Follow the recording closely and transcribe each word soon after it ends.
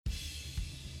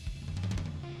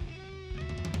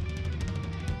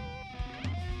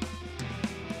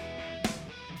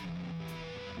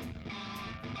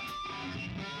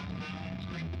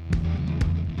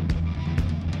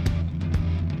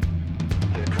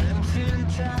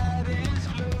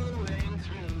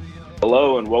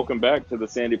Hello and welcome back to the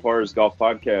Sandy Pars Golf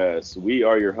Podcast. We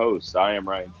are your hosts. I am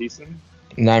Ryan Thiessen.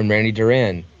 And I'm Randy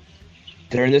Duran.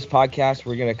 During this podcast,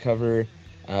 we're going to cover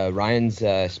Ryan's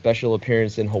special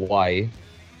appearance in Hawaii,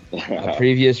 a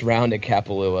previous round at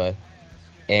Kapalua,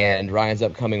 and Ryan's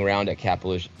upcoming round at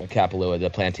Kapalua, the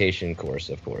Plantation course,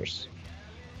 of course.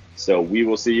 So we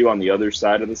will see you on the other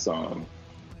side of the song.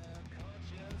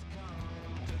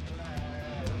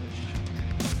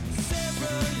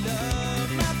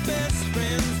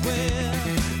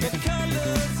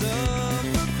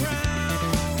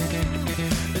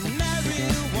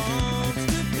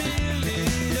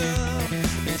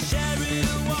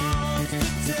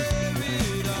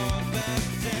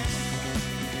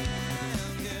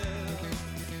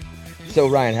 So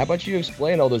Ryan, how about you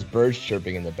explain all those birds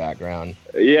chirping in the background?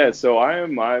 Yeah, so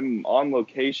I'm on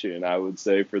location, I would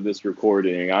say, for this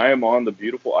recording. I am on the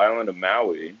beautiful island of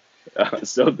Maui. I'm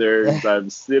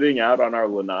sitting out on our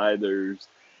lanai. There's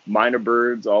minor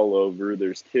birds all over.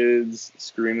 There's kids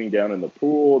screaming down in the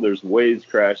pool. There's waves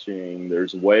crashing.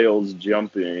 There's whales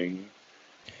jumping.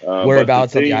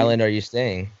 Whereabouts on the island are you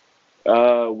staying? I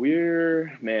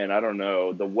don't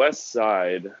know, the west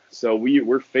side. So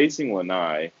we're facing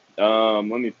Lanai. Let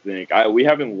me think. We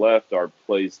haven't left our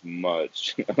place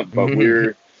much,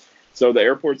 but so the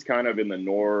airport's kind of in the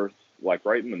north, like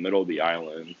right in the middle of the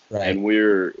island, right. And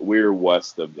we're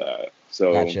west of that.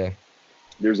 So gotcha.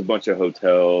 There's a bunch of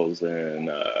hotels and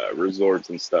resorts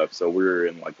and stuff. So we're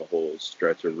in like a whole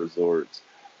stretch of resorts,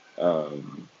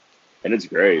 and it's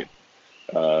great.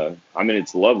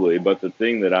 It's lovely, but the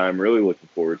thing that I'm really looking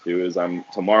forward to is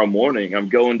tomorrow morning I'm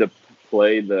going to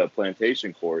play the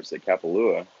Plantation course at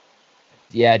Kapalua.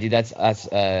 Yeah, dude, that's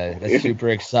super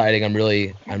exciting. I'm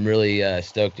really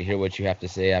stoked to hear what you have to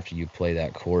say after you play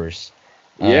that course.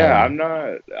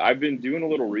 Yeah, I've been doing a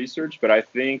little research, but I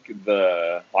think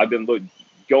I've been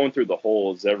going through the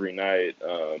holes every night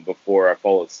before I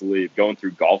fall asleep, going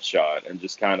through Golf Shot and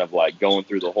just kind of like going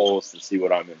through the holes to see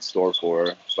what I'm in store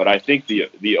for. But I think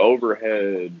the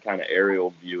overhead kind of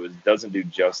aerial view doesn't do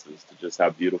justice to just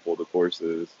how beautiful the course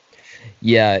is.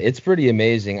 Yeah, it's pretty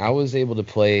amazing. I was able to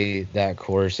play that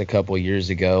course a couple of years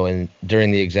ago, and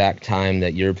during the exact time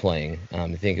that you're playing.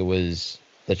 I think it was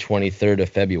the 23rd of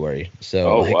February.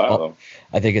 So wow.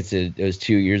 I think it was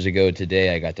 2 years ago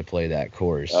today I got to play that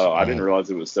course. Oh, I didn't realize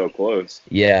it was so close.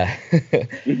 Yeah.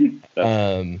 Yeah,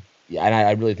 and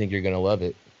I really think you're going to love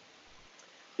it.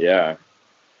 Yeah.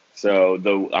 So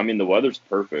the weather's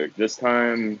perfect. This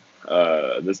time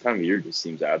of year just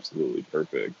seems absolutely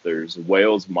perfect. There's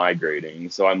whales migrating,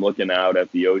 so I'm looking out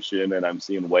at the ocean and I'm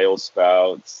seeing whale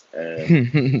spouts,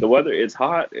 and the weather, it's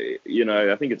hot.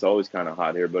 I think it's always kind of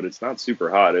hot here, but it's not super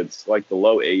hot. It's like the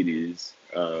low 80s.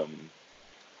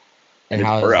 And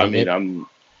how is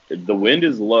the wind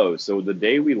is low. So the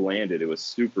day we landed, it was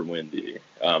super windy.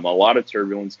 A lot of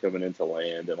turbulence coming into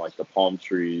land, and like the palm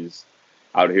trees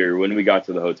out here, when we got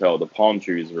to the hotel, the palm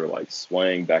trees were like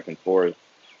swaying back and forth.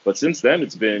 But since then,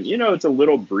 it's been, it's a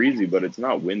little breezy, but it's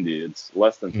not windy. It's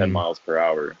less than 10 miles per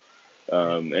hour.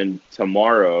 And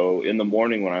tomorrow in the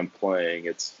morning when I'm playing,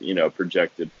 it's,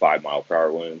 projected 5 mile per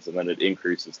hour winds, and then it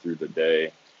increases through the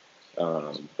day.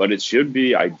 But it should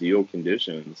be ideal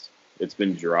conditions. It's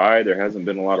been dry. There hasn't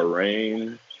been a lot of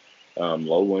rain,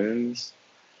 low winds,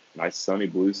 nice sunny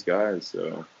blue skies.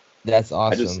 So that's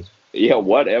awesome.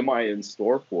 What am I in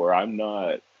store for? I'm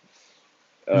not.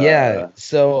 Yeah,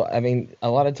 so a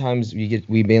lot of times we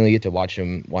mainly get to watch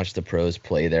the pros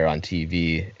play there on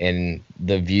TV, and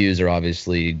the views are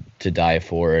obviously to die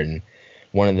for, and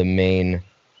one of the main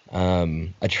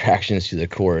attractions to the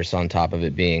course, on top of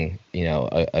it being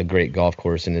a great golf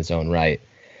course in its own right.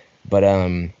 But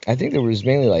I think there was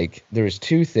mainly there was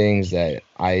two things that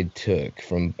I took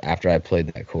from after I played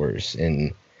that course,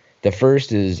 and the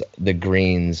first is the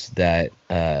greens that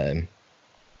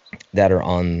are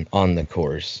on the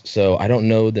course. So I don't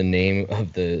know the name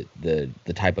of the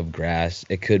type of grass.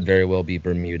 It could very well be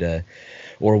Bermuda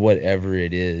or whatever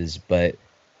it is, but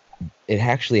it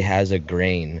actually has a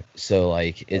grain. So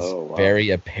it's very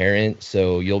apparent.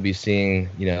 So you'll be seeing,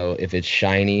 if it's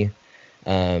shiny,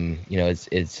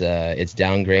 it's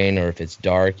down grain, or if it's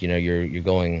dark, you're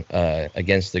going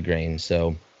against the grain.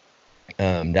 So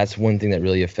that's one thing that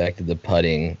really affected the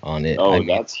putting on it.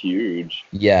 That's huge.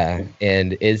 Yeah,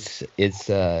 and it's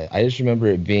I just remember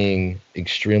it being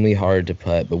extremely hard to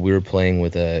putt, but we were playing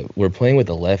with a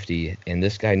lefty, and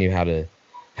this guy knew how to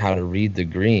read the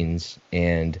greens.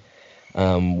 And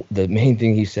the main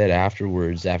thing he said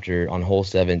afterwards, on hole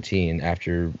 17,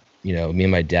 after me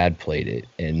and my dad played it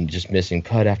and just missing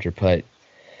putt after putt,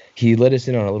 he let us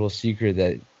in on a little secret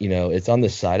that it's on the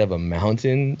side of a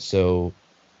mountain, so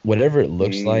whatever it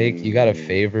looks like, you got to Mm,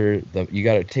 favor you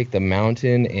got to take the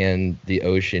mountain and the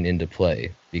ocean into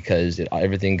play because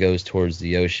everything goes towards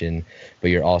the ocean,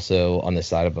 but you're also on the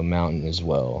side of a mountain as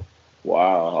well.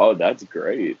 wow. Oh, that's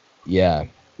great. Yeah.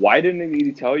 Why didn't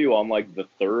he tell you on like the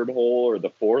third hole or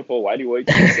the fourth hole? Why do you wait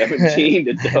till 17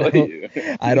 to I tell don't you?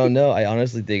 I don't know. I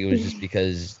honestly think it was just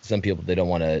because some people they don't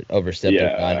want to overstep their Yeah,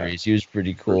 boundaries. He was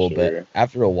pretty for cool, but sure.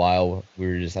 after a while we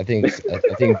were just I think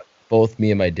both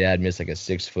me and my dad missed like a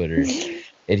 6 footer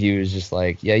and he was just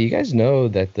like, "Yeah, you guys know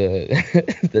that the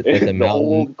that the The mountain."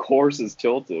 whole course is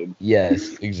tilted.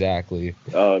 Yes, exactly.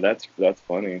 Oh, that's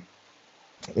funny.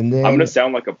 And I'm gonna then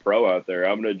sound like a pro out there.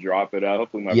 I'm gonna drop it out.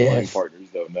 Hopefully, my playing yes. partners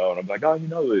don't know. And I'm like, oh,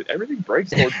 everything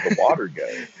breaks towards the water,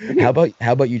 guys. How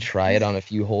about you try it on a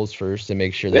few holes first to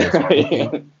make sure that it's working, Yeah,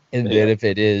 and then yeah. if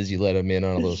it is, you let them in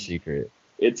on a little secret.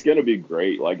 It's gonna be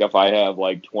great. Like if I have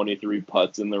like 23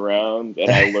 putts in the round,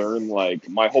 and I learn like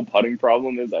my whole putting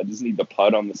problem is I just need to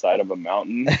putt on the side of a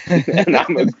mountain, and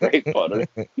I'm a great putter.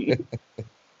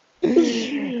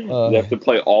 You uh, have to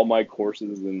play all my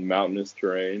courses in mountainous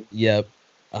terrain. yep.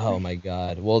 Oh my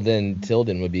God. Well, then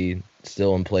Tilden would be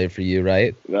still in play for you,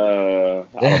 right?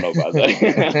 I don't know about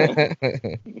that.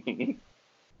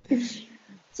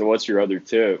 So, what's your other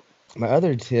tip? My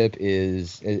other tip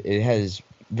is it has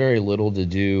very little to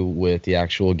do with the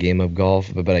actual game of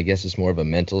golf, but I guess it's more of a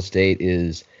mental state.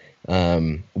 Is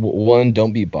one,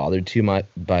 don't be bothered too much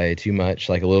by too much,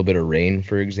 like a little bit of rain,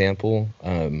 for example.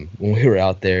 When we were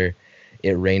out there,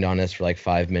 it rained on us for like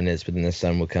 5 minutes, but then the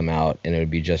sun would come out and it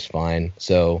would be just fine.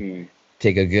 So Hmm.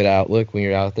 take a good outlook when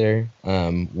you're out there.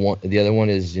 The other one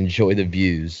is enjoy the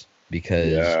views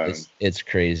because Yeah. it's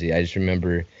crazy. I just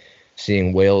remember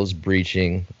seeing whales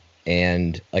breaching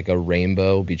and like a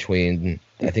rainbow between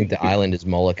I think the island is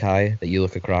Molokai that you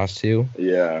look across to.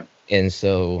 Yeah. And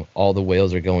so all the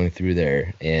whales are going through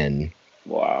there and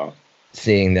Wow.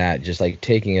 seeing that, just like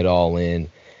taking it all in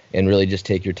and really just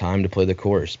take your time to play the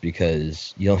course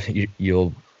because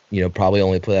you'll probably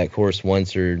only play that course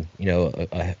once or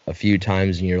a few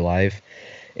times in your life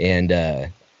and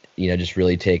just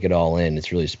really take it all in.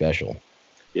 It's really special.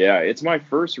 Yeah. It's my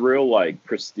first real like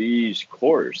prestige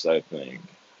course, I think.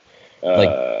 Like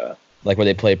Uh, like where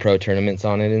they play pro tournaments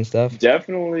on it and stuff.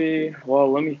 Definitely.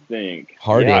 Well, let me think.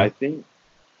 Yeah, I Harding. think.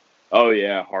 Oh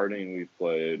yeah, Harding we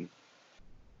played.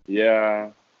 Yeah,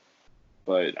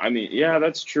 but I mean, yeah,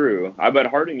 that's true. I bet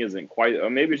Harding isn't quite.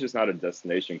 Maybe it's just not a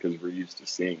destination because we're used to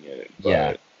seeing it.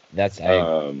 Yeah, that's I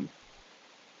Um,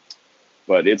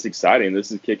 but it's exciting.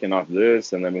 This is kicking off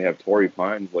this, and then we have Torrey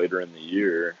Pines later in the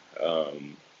year.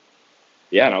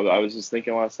 Yeah, and I was just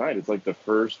thinking last night. It's like the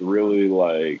first really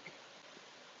like,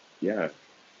 yeah,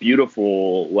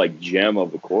 beautiful like gem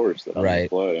of a course that I'm gonna right.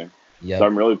 play. So Yep.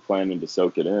 I'm really planning to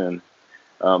soak it in.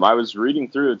 I was reading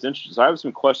through. It's interesting. So I have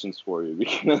some questions for you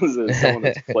because as someone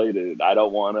that's played it, I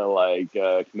don't want to like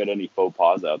commit any faux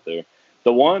pas out there.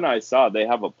 The one I saw, they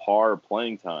have a par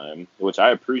playing time, which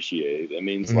I appreciate. It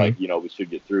means Hmm. like we should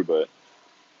get through, but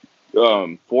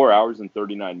 4 hours and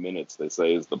 39 minutes they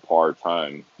say is the par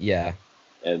time, Yeah,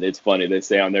 and it's funny. They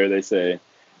say on there, they say,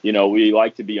 we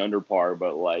like to be under par,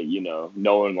 but like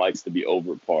no one likes to be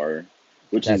over par,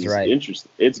 which that's is right.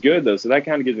 interesting. It's good though, so that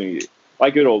kind of gives me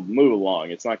like it'll move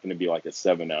along. It's not going to be like a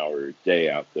 7 hour day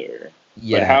out there.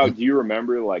 But Yeah, how do you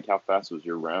remember like how fast was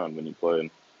your round when you played?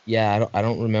 yeah. I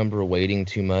don't remember waiting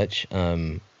too much.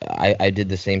 I did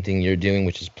the same thing you're doing,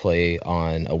 which is play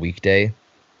on a weekday.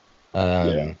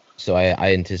 Yeah. So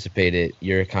I anticipate it.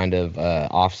 You're kind of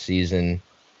off season.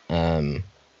 Um,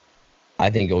 I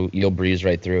think you'll breeze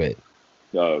right through it.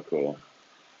 Oh, cool.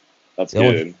 That's The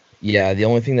only good. Yeah, the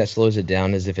only thing that slows it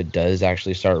down is if it does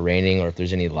actually start raining or if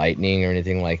there's any lightning or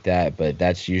anything like that. But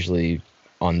that's usually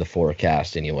on the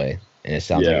forecast anyway, and it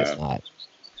sounds like it's Yeah. not.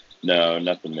 No,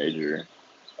 nothing major.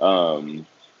 Um,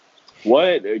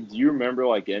 what do you remember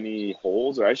like any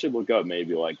holes, or I should look up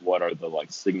maybe like what are the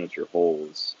like signature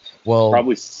holes? Well,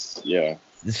 Probably, yeah.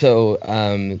 so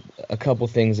a couple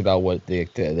things about what the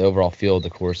overall feel of the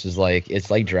course is like. It's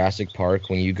like Jurassic Park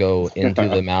when you go into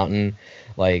the mountain,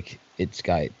 like it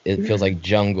feels like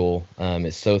jungle.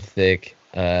 It's so thick.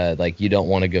 Like you don't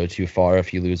want to go too far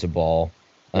if you lose a ball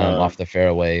Uh, off the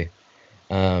fairway.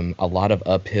 A lot of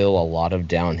uphill, a lot of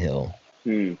downhill.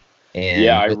 hmm.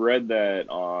 Yeah, And I with read that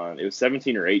on it was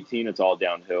 17 or 18. It's all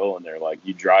downhill, and they're like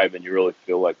you drive and you really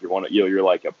feel like you're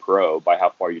like a pro by how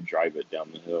far you drive it down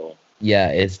the hill.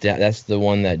 yeah, that's the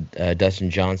one that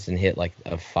Dustin Johnson hit like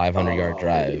a 500-yard Oh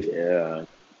drive. yeah,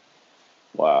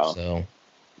 wow. So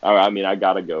I mean, I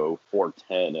gotta go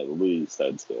 410 at least,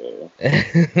 I'd say.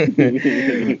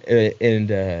 And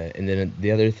then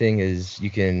the other thing is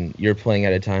you're playing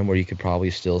at a time where you could probably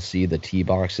still see the tee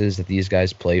boxes that these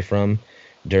guys play from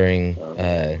during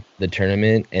the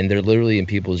tournament, and they're literally in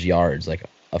people's yards, like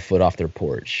a foot off their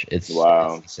porch. It's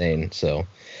Wow. insane. So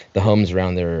the homes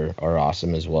around there are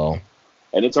awesome as well.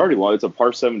 And it's already long. It's a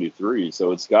par 73,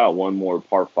 so it's got one more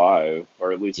par 5,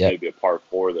 or at least maybe a par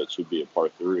 4 that should be a par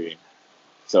 3.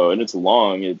 So, and it's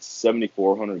long. It's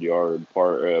 7,400 yard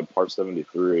par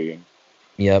 73.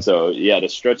 Yep. So yeah, to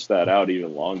stretch that out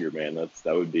even longer, man,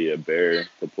 that would be a bear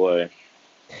to play.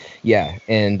 Yeah,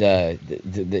 and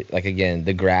like again,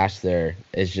 the grass there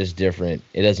is just different.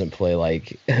 It doesn't play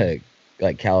like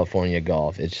like California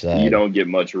golf. It's you don't get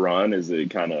much run. Is it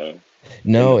kind of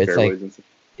no?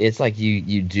 It's like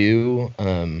you do.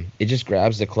 It just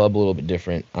grabs the club a little bit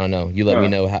different. I don't know. You let me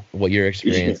know what your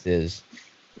experience is.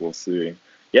 We'll see.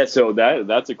 Yeah, so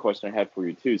that's a question I had for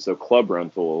you too. So club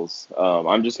rentals.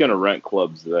 I'm just gonna rent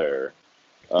clubs there.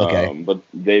 Okay. But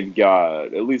they've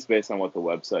got, at least based on what the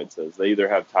website says, they either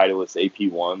have Titleist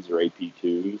AP1s or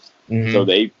AP2s. Mm-hmm. So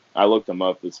I looked them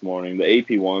up this morning. The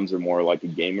AP1s are more like a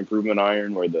game improvement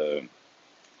iron, where the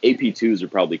AP2s are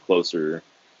probably closer.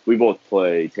 We both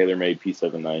play TaylorMade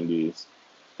P790s.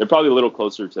 They're probably a little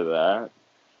closer to that.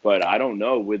 But I don't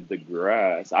know with the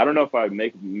grass. I don't know if I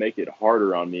make it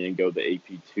harder on me and go the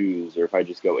AP2s, or if I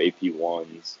just go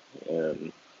AP1s.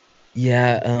 And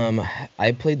yeah,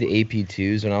 I played the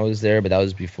AP2s when I was there, but that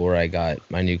was before I got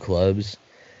my new clubs.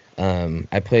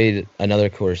 I played another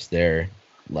course there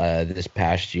this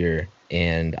past year,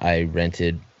 and I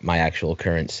rented my actual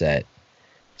current set.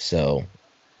 So,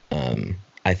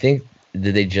 I think,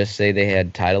 did they just say they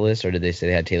had Titleist, or did they say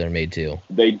they had TaylorMade too?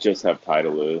 They just have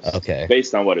Titleist. Okay.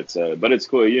 Based on what it said. But it's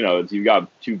cool. You know, you got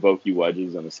 2 Vokey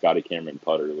wedges and a Scotty Cameron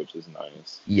putter, which is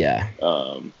nice. Yeah.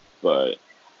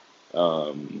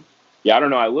 Yeah, I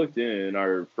don't know. I looked in.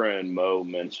 Our friend Mo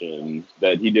mentioned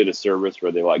that he did a service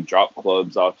where they like drop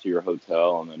clubs off to your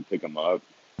hotel and then pick them up.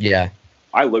 Yeah.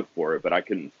 I looked for it, but I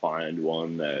couldn't find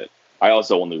one that. I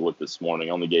also only looked this morning.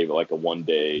 I only gave it like a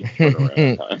 1-day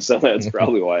turnaround time, so that's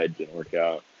probably why it didn't work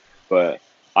out. But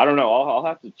I don't know. I'll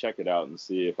have to check it out and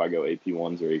see if I go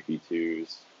AP1s or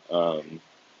AP2s.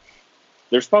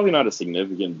 There's probably not a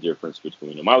significant difference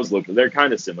between them. I was looking; they're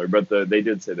kind of similar, but they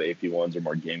did say the AP1s are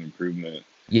more game improvement.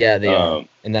 Yeah, they are,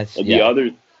 and that's the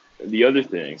other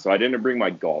thing. So I didn't bring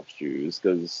my golf shoes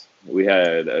because we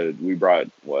brought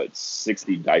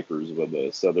 60 diapers with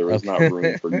us, so there was not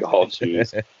room for golf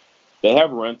shoes. They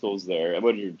have rentals there,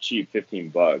 but you're cheap,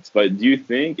 $15. But do you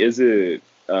think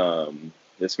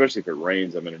especially if it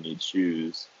rains, I'm gonna need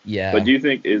shoes. Yeah. But do you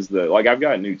think I've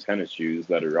got new tennis shoes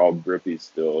that are all grippy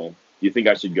still. Do you think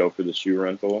I should go for the shoe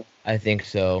rental? I think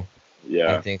so.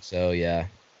 Yeah. I think so. Yeah.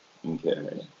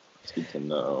 Okay. It's good to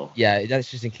know. Yeah, that's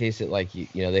just in case it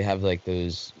they have like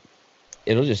those.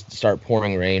 It'll just start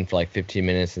pouring rain for like 15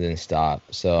 minutes and then stop.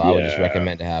 So I would just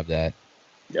recommend to have that.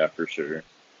 Yeah, for sure.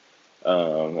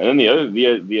 And then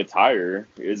the attire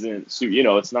isn't,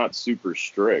 it's not super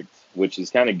strict, which is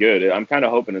kind of good. I'm kind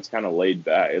of hoping it's kind of laid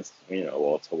back. It's,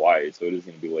 it's Hawaii, so it is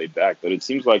going to be laid back, but it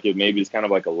seems like it's kind of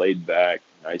like a laid back,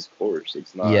 nice course.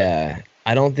 It's not. Yeah.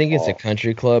 I don't think it's a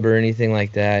country club or anything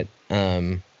like that.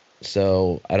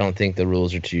 So I don't think the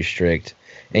rules are too strict,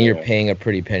 and you're paying a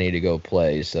pretty penny to go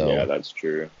play. So yeah, that's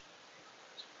true.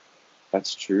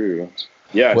 That's true.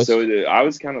 Yeah, so I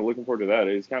was kind of looking forward to that.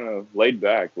 It's kind of laid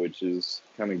back, which is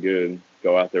kind of good.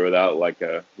 Go out there without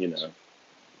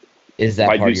is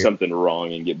that do something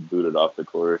wrong and get booted off the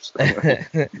course.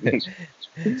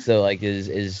 So like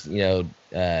is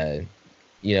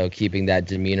keeping that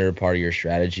demeanor part of your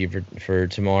strategy for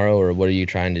tomorrow, or what are you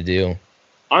trying to do?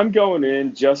 I'm going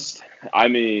in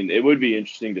it would be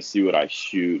interesting to see what I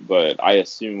shoot, but I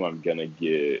assume I'm gonna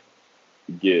get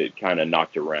kind of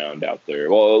knocked around out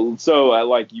there. Well, so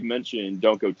like you mentioned,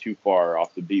 don't go too far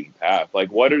off the beaten path. Like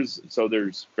there's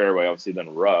fairway, obviously,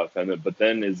 then rough, but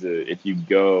then is it, if you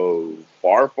go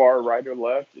far right or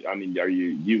left? I mean,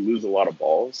 you lose a lot of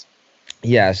balls?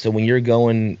 Yeah. So when you are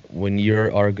going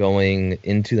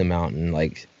into the mountain,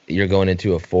 like you're going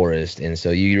into a forest, and so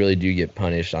you really do get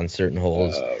punished on certain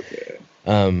holes.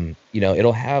 Okay.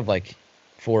 It'll have like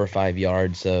 4 or 5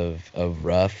 yards of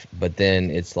rough, but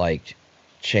then it's like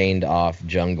chained off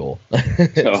jungle.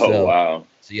 Wow.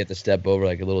 So you have to step over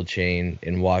like a little chain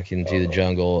and walk into the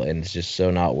jungle, and it's just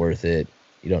so not worth it.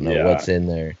 You don't know what's in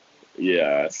there.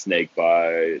 Yeah, snake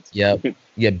bites. Yep. You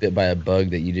get bit by a bug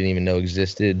that you didn't even know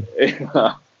existed.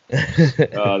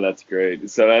 Oh, that's great.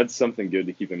 So that's something good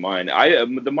to keep in mind.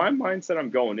 My mindset I'm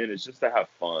going in is just to have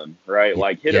fun, right?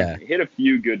 Like Yeah. hit a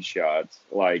few good shots.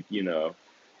 Like,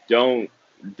 don't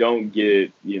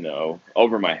get,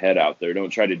 over my head out there. Don't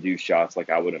try to do shots like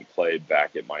I wouldn't play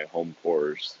back at my home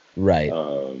course. Right.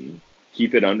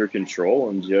 Keep it under control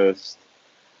and just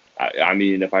I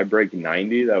mean, if I break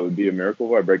 90, that would be a miracle.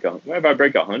 If I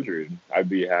break 100, I'd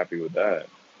be happy with that.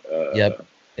 Yep.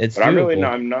 It's But doable.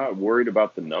 I'm not worried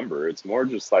about the number. It's more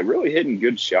just like really hitting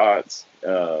good shots,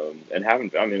 and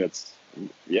having. I mean, it's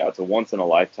a once in a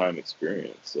lifetime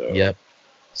experience. So Yep.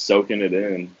 soaking it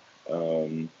in.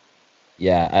 Um,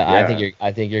 Yeah, yeah,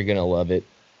 I think you're gonna love it.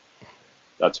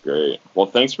 that's great. Well,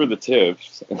 thanks for the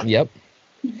tips. Yep.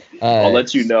 I'll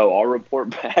let you know. I'll report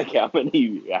back how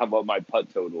what my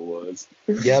putt total was.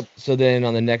 Yep. So then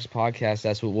on the next podcast,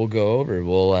 that's what we'll go over.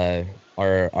 We'll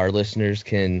our listeners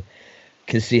can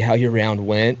see how your round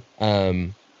went.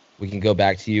 We can go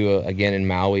back to you again in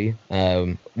Maui.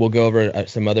 We'll go over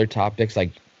some other topics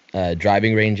like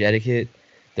driving range etiquette,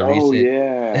 the Oh recent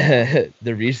yeah.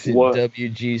 the recent What?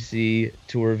 WGC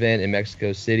tour event in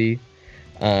Mexico City.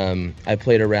 I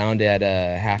played around at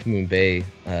Half Moon Bay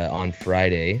on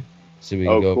Friday, so we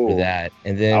can Oh, go over cool. that,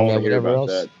 and I then want to hear whatever about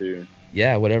else. that too.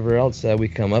 Yeah, whatever else we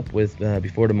come up with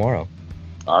before tomorrow.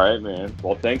 All right, man.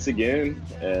 Well, thanks again,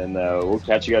 and we'll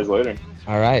catch you guys later.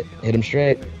 All right, hit them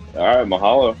straight. All right,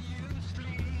 mahalo.